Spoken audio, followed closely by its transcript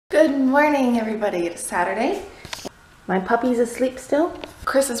Good morning, everybody. It's Saturday. My puppy's asleep still.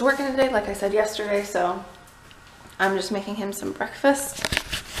 Chris is working today, like I said yesterday, so I'm just making him some breakfast.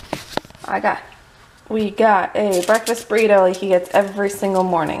 We got a breakfast burrito like he gets every single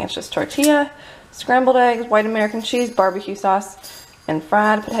morning. It's just tortilla, scrambled eggs, white American cheese, barbecue sauce, and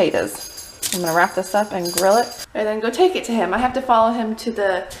fried potatoes. I'm gonna wrap this up and grill it and then go take it to him. I have to follow him to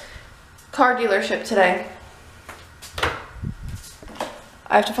the car dealership today.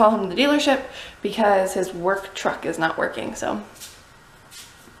 I have to follow him to the dealership because his work truck is not working, so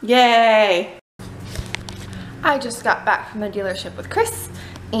yay! I just got back from the dealership with Chris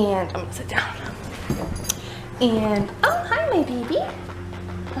and I'm gonna sit down. And, oh, hi my baby.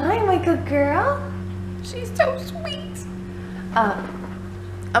 Hi my good girl. She's so sweet.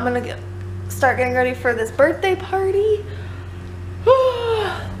 I'm gonna start getting ready for this birthday party.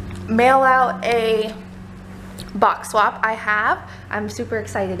 Mail out a box swap I'm super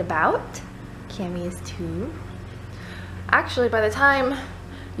excited about. Cami is too. Actually, by the time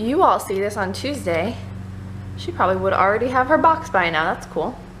you all see this on Tuesday, she probably would already have her box by now. That's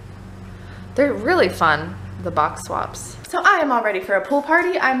cool. They're really fun, the box swaps. So I am all ready for a pool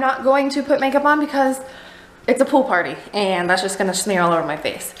party. I'm not going to put makeup on because it's a pool party and that's just gonna smear all over my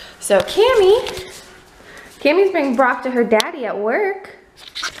face. So Cami's bringing Brock to her daddy at work.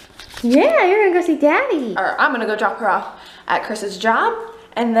 Yeah, you're gonna go see daddy. Or I'm gonna go drop her off at Chris's job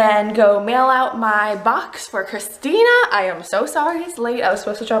and then go mail out my box for Christina. I am so sorry it's late. I was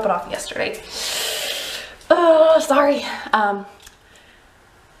supposed to drop it off yesterday. Oh, sorry. And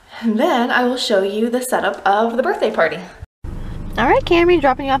then I will show you the setup of the birthday party. All right, Cami,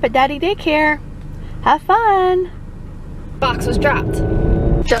 dropping you off at daddy daycare. Have fun. Box was dropped.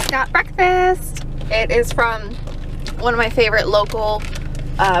 Just got breakfast. It is from one of my favorite local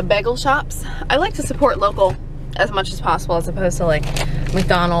bagel shops. I like to support local as much as possible as opposed to like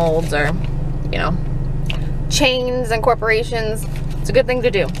McDonald's or, you know, chains and corporations. It's a good thing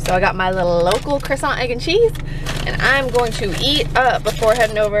to do. So I got my little local croissant, egg, and cheese, and I'm going to eat up before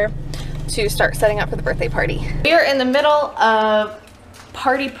heading over to start setting up for the birthday party. We are in the middle of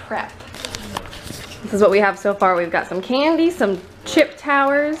party prep. This is what we have so far. We've got some candy, some chip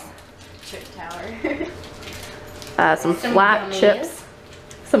towers, some flat gummies. Chips.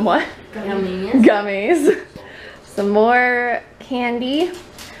 Some what? Gummies. Gummies. Some more candy,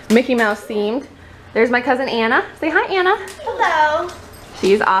 Mickey Mouse themed. There's my cousin Anna. Say hi, Anna. Hello.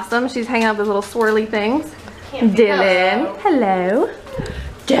 She's awesome. She's hanging out with those little swirly things. Dylan. Hello.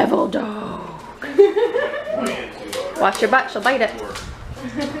 Devil dog. Watch your butt. She'll bite it. So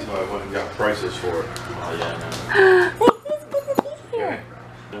I went and got prices for it. Oh, yeah,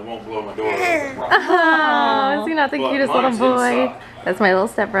 no. It won't blow my door open. Oh, is he not the cutest little boy? That's my little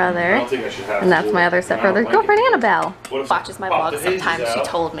stepbrother. And that's my other stepbrother's girlfriend, Annabelle. Watches my vlogs sometimes, she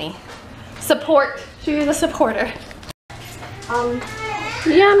told me. Support. She's a supporter.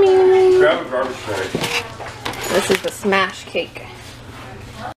 Yummy. Grab a garbage bag. This is the smash cake.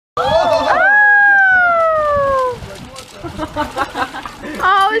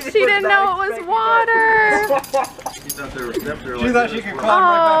 Oh, she didn't know it was water. She thought there were steps there. She thought she could climb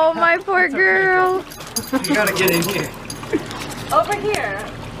right back. Oh, my poor girl. You gotta get in here. Over here.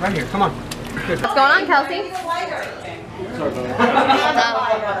 Right here, come on. What's going on, Kelsey?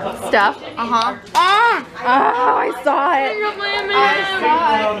 Stuff. Oh, I saw it.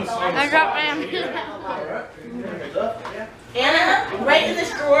 I dropped my M&M. Anna, right in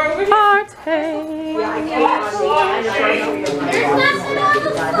this drawer over here. Party. There's nothing on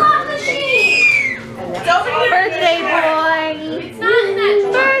the slot machine. It's over here. Birthday boy. It's not in that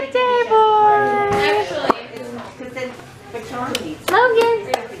drawer. Birthday boy. Actually, Logan.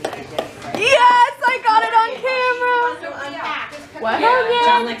 Yes, I got it on camera. What?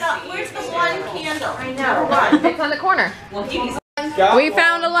 Logan. where's the one candle? I know. It's on the corner. We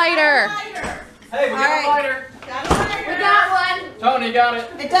found a lighter. Hey, we got a lighter. We got one. Tony got it.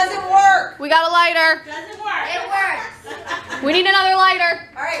 It doesn't work. We got a lighter. Doesn't work. It works. We need another lighter.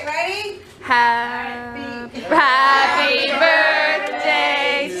 All right, ready? Happy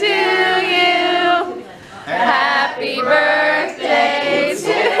birthday to you. Happy birthday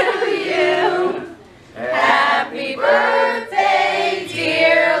to you. Happy birthday,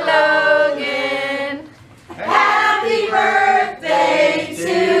 dear Logan. Happy birthday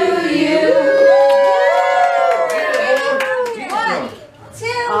to you. 1, 2,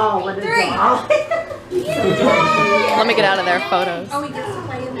 3. Let me get out of their photos. Oh, we get to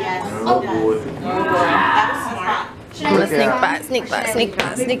play in that. Oh, that was smart. I'm gonna sneak by.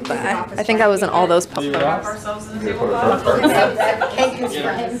 I think I was in all those photos.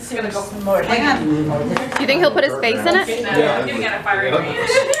 Hang on. Do you think he'll put his face in it? Yeah.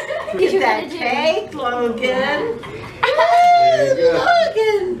 Get that cake, Logan. There you go.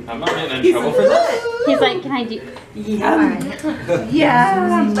 Logan. I'm not getting in trouble for this. He's like, can I do? Yum.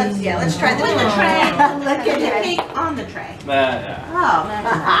 Yum. Let's try this on the tray. Look at the cake on the tray. Oh.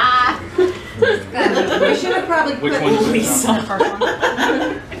 We should have probably put. Which one is Lisa.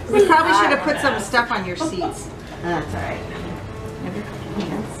 We probably should have put some stuff on your seats. That's all right.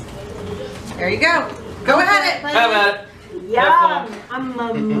 There you go. Go ahead. Have at it. Yum.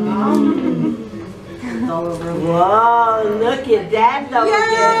 It's all over. Whoa, look at that,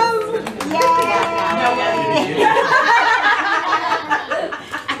 Logan.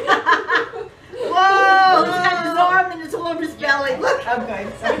 Whoa, he's got his arm and it's all over his belly. Look, I'm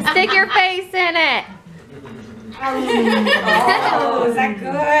going. Stick your face in it. Oh, is that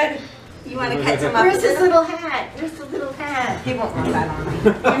good? You want to cut some up? Where's his little hat? Where's the little hat? He won't want that on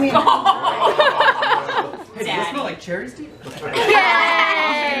me. I mean, Hey, does it smell like cherries to you?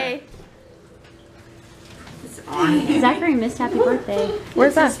 Yay! Zachary missed happy birthday.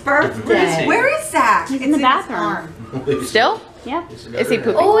 Where's his that? birthday. Where is Zach? He's in the bathroom. Still? Yeah. Is he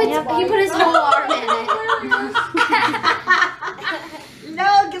pooping? Oh, he put his whole arm in it.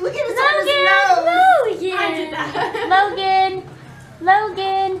 No, look at his nose. Logan.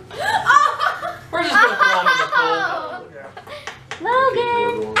 Logan. We're just gonna throw him in the pool.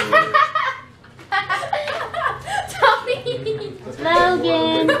 Logan. Tommy.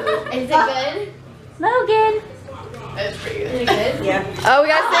 Logan. Is it good? Logan. Is it good? Yeah. Oh, we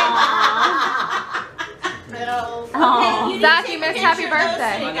gotta sing. Oh. Zach, you missed happy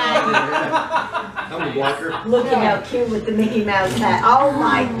birthday. I'm a blocker. Look at how cute with the Mickey Mouse hat. Oh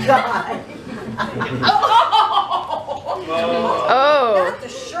my God. Oh. Not the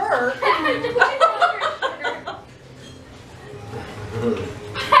shirt.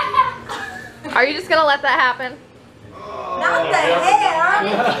 Are you just gonna let that happen? Not the hair.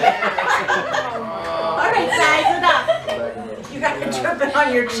 All right, guys, enough. You got to trip it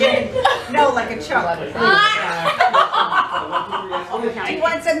on your chin. No, like a chunk. Do you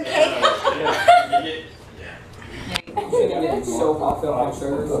want some cake?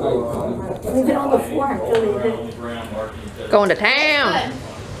 Leave it on the floor. Leave it. Going to town.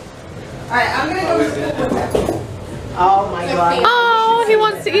 All right, I'm gonna go to school with that. Oh my God. Oh, he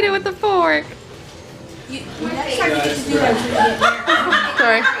wants to eat it with the fork. Next time you get to do that,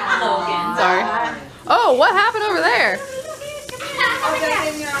 Sorry. Sorry. Oh, what happened over there? oh,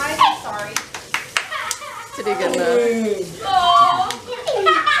 that's in your eyes. I'm sorry. Did he get enough?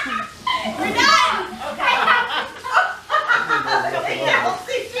 We're done.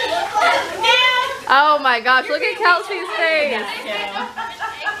 Oh my gosh, look at Kelsey's face.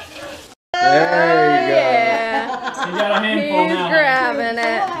 There Yeah. You got a handful He's now. grabbing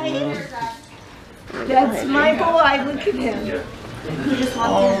it. That's my boy. Look at him.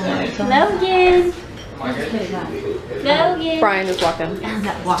 Logan. Logan. Brian just walked in.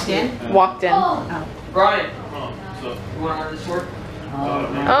 Walked in. Walked in. Brian. You want to run this work?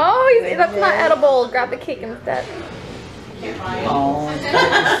 Oh, that's not edible. Grab the cake instead.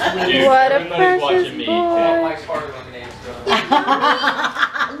 What a precious boy.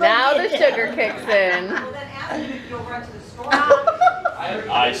 Now the sugar kicks in.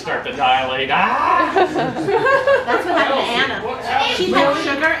 I start to dilate. Ah! That's what happened to Anna. She had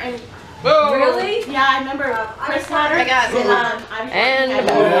sugar and. Really? Yeah, I remember Chris had her. I got it. And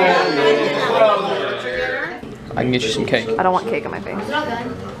I can get you some cake. I don't want cake on my face.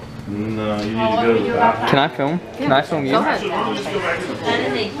 No, you need to go to the bathroom. Can I film? Can I film you? Go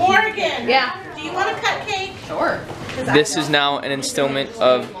ahead. Morgan. Yeah. Do you want to cut cake? Sure. This is now an installment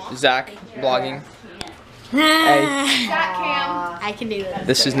of Zach vlogging. Hey, Zach Cam. I can do this.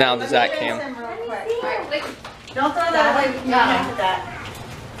 this is now the Zach cam. Don't throw that away. We can't have that.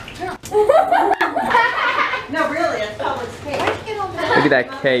 No, really, it's public cake. Look at that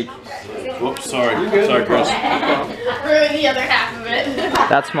cake. Whoops, sorry. Sorry, Chris. Ruin the other half of it.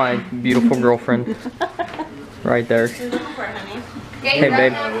 That's my beautiful girlfriend. Right there. Hey,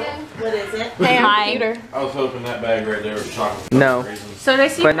 babe. What is it? Hey, I'm Hi. cuter. I was hoping that bag right there was chocolate. No, So did I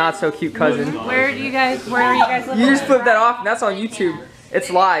see but not so cute cousin. where are you guys living? You just flip that off and that's on YouTube. It's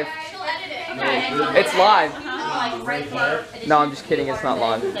live. She'll edit it. It's live. No, I'm just kidding. It's not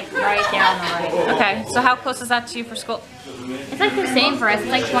live. Like right down the right. Okay, so how close is that to you for school? It's like the same for us. It's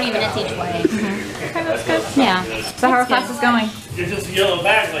like 20 minutes each way. Okay, that's good. Yeah. So how are classes going? You're just a yellow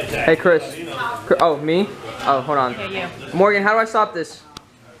bag like that. Hey, Chris. Oh, me? Oh, hold on. You. Morgan, how do I stop this?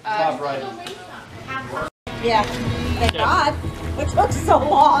 Yeah. Thank God. It took so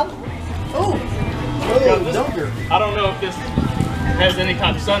long. Ooh. I don't know if this has any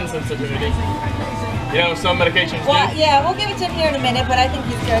kind of sun sensitivity. You know, some medications Well, do. yeah, we'll give it to him here in a minute, but I think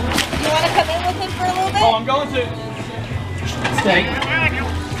he's good. You want to come in with him for a little bit? Oh, I'm going to. Stay.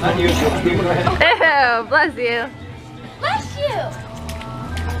 Not you. You go ahead. Ew, bless you. Bless you.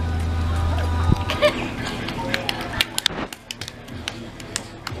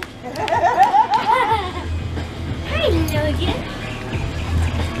 Hi, Logan.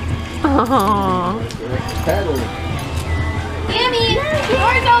 Aww. Yummy.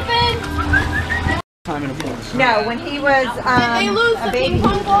 Doors open. No, when he was a baby,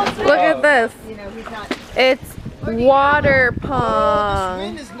 Look at this. you know, he's not. It's water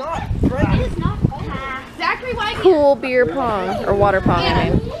pong. Zachary, why Cool beer pong. Or water pong, I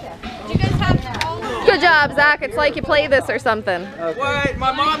mean. do you guys have all the Good job, Zach. It's like you play this or something. What?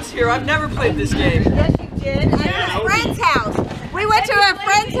 My mom's here. I've never played this game. Yes, you did. At a friend's house. We went to a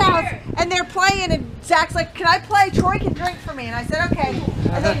friend's house and they're playing and Zach's like, can I play? Troy can drink for me. And I said, okay.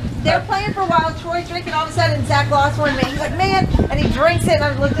 And then they're playing for a while. Troy's drinking. All of a sudden, Zach lost one. And he's like, man. And he drinks it. And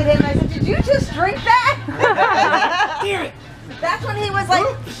I looked at him and I said, did you just drink that? That's when he was like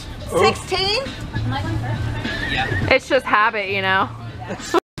 16. It's just habit, you know.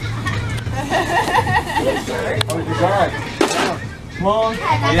 Long.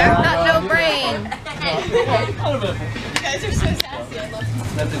 Got no brain.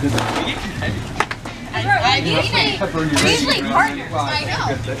 We usually partners. I know.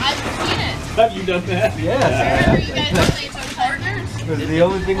 I've seen it. Have you done that? Remember you guys played some partners? It was the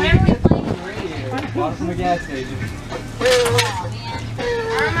only thing we could get from the radio. Bought from a gas station.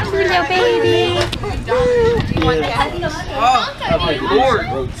 Hello, baby. Oh my lord.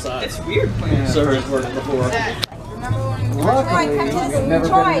 It's weird playing service work before. Luckily, we've never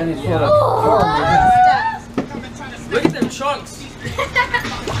been in any sort of Look at them chunks.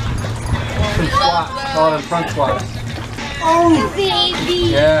 Some squats. Call them front squats. Oh,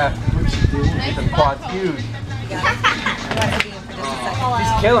 baby. Yeah. Get them quads huge.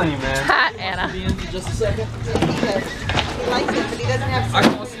 He's killing you, man. Ha, Anna. Just a second. He likes it, but he doesn't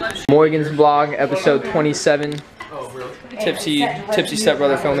have. Morgan's vlog, episode 27. Tipsy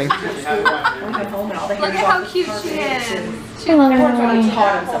stepbrother filming. Look at how cute she is.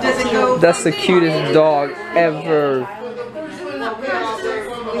 Does it go? That's the cutest dog ever.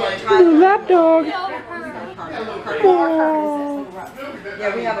 Lap dog.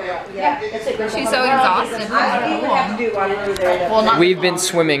 Yeah, we have a. Yeah. She's so exhausted. I would have to do while we were there. Well, not We've been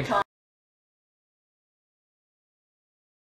swimming.